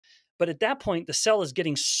But at that point, the cell is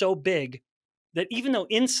getting so big that even though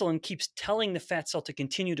insulin keeps telling the fat cell to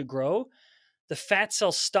continue to grow, the fat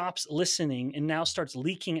cell stops listening and now starts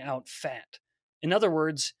leaking out fat. In other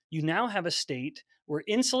words, you now have a state where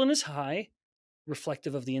insulin is high,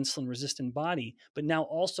 reflective of the insulin resistant body, but now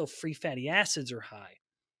also free fatty acids are high,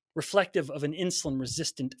 reflective of an insulin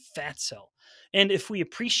resistant fat cell. And if we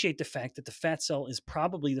appreciate the fact that the fat cell is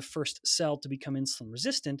probably the first cell to become insulin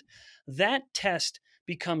resistant, that test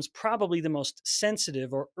becomes probably the most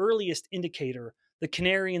sensitive or earliest indicator, the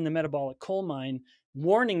canary in the metabolic coal mine,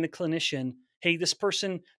 warning the clinician, hey, this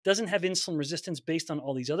person doesn't have insulin resistance based on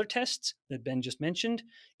all these other tests that Ben just mentioned.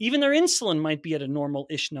 Even their insulin might be at a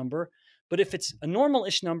normal-ish number, but if it's a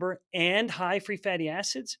normal-ish number and high free fatty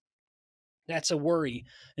acids, that's a worry.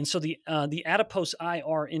 And so the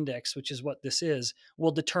Adipose-IR Index, which is what this is,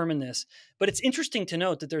 will determine this. But it's interesting to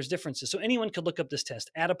note that there's differences. So anyone could look up this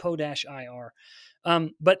test, Adipose-IR.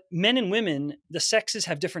 But men and women, the sexes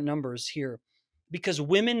have different numbers here because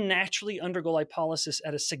women naturally undergo lipolysis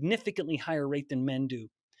at a significantly higher rate than men do.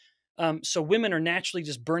 So women are naturally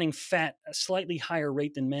just burning fat at a slightly higher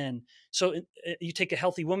rate than men. So you take a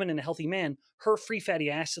healthy woman and a healthy man, her free fatty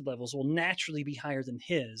acid levels will naturally be higher than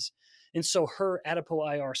his. And so her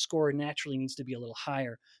Adipose-IR score naturally needs to be a little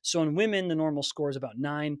higher. So in women, the normal score is about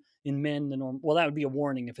 9. In men, the normal, well, that would be a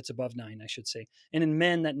warning if it's above 9, I should say. And in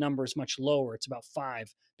men, that number is much lower. It's about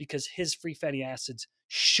 5 because his free fatty acids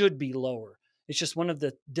should be lower. It's just one of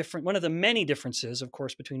the many differences, of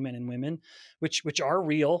course, between men and women, which are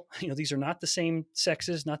real. These are not the same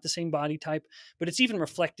sexes, not the same body type, but it's even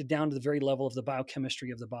reflected down to the very level of the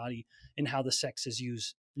biochemistry of the body and how the sexes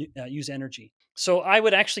use energy. So I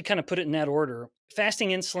would actually kind of put it in that order: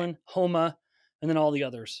 fasting insulin, HOMA, and then all the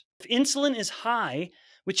others. If insulin is high,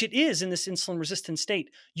 which it is in this insulin resistant state,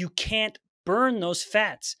 you can't burn those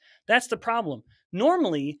fats. That's the problem.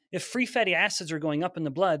 Normally, if free fatty acids are going up in the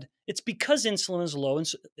blood, it's because insulin is low, and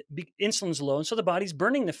so the body's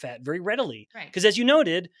burning the fat very readily. Because as you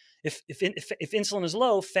noted, if insulin is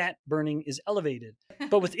low, fat burning is elevated.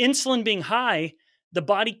 But with insulin being high, the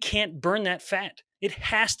body can't burn that fat. It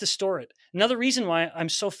has to store it. Another reason why I'm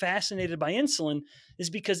so fascinated by insulin is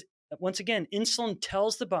because, once again, insulin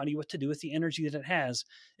tells the body what to do with the energy that it has.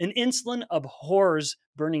 And insulin abhors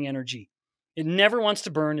burning energy. It never wants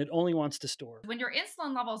to burn. It only wants to store. When your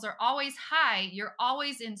insulin levels are always high, you're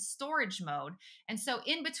always in storage mode. And so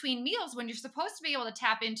in between meals, when you're supposed to be able to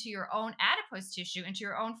tap into your own adipose tissue, into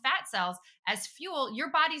your own fat cells as fuel,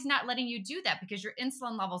 your body's not letting you do that because your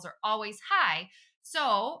insulin levels are always high.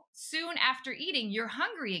 So soon after eating, you're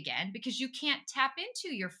hungry again because you can't tap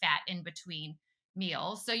into your fat in between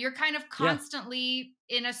meals. So you're kind of constantly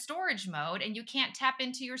in a storage mode and you can't tap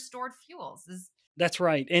into your stored fuels. That's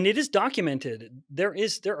right. And it is documented. There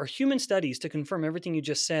are human studies to confirm everything you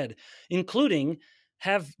just said, including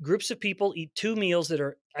have groups of people eat 2 meals that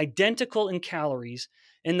are identical in calories,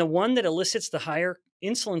 and the one that elicits the higher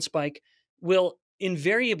insulin spike will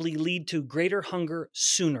invariably lead to greater hunger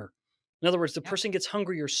sooner. In other words, the person gets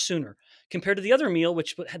hungrier sooner compared to the other meal,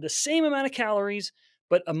 which had the same amount of calories,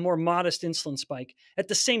 but a more modest insulin spike. At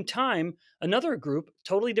the same time, another group,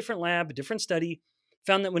 totally different lab, different study,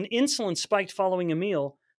 found that when insulin spiked following a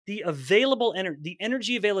meal, the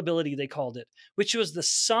energy availability, they called it, which was the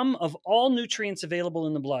sum of all nutrients available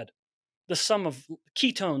in the blood, the sum of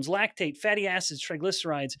ketones, lactate, fatty acids,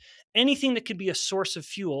 triglycerides, anything that could be a source of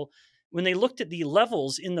fuel. When they looked at the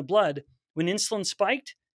levels in the blood, when insulin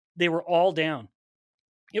spiked, they were all down.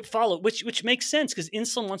 It followed, which makes sense because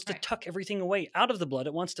insulin wants to tuck everything away out of the blood.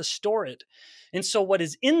 It wants to store it. And so what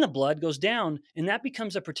is in the blood goes down, and that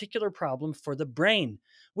becomes a particular problem for the brain,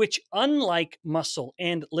 which, unlike muscle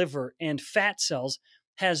and liver and fat cells,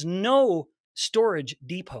 has no storage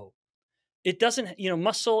depot. It doesn't,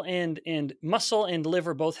 muscle and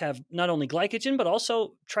liver both have not only glycogen, but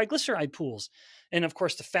also triglyceride pools. And of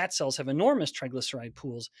course, the fat cells have enormous triglyceride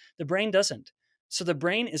pools. The brain doesn't. So the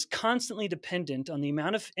brain is constantly dependent on the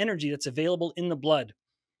amount of energy that's available in the blood.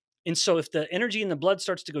 And so if the energy in the blood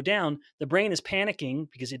starts to go down, the brain is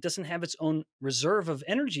panicking because it doesn't have its own reserve of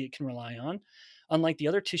energy it can rely on, unlike the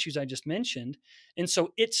other tissues I just mentioned. And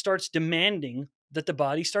so it starts demanding that the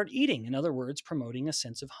body start eating. In other words, promoting a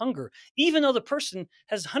sense of hunger, even though the person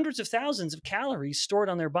has hundreds of thousands of calories stored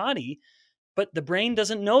on their body. But the brain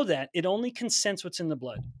doesn't know that. It only can sense what's in the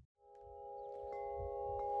blood.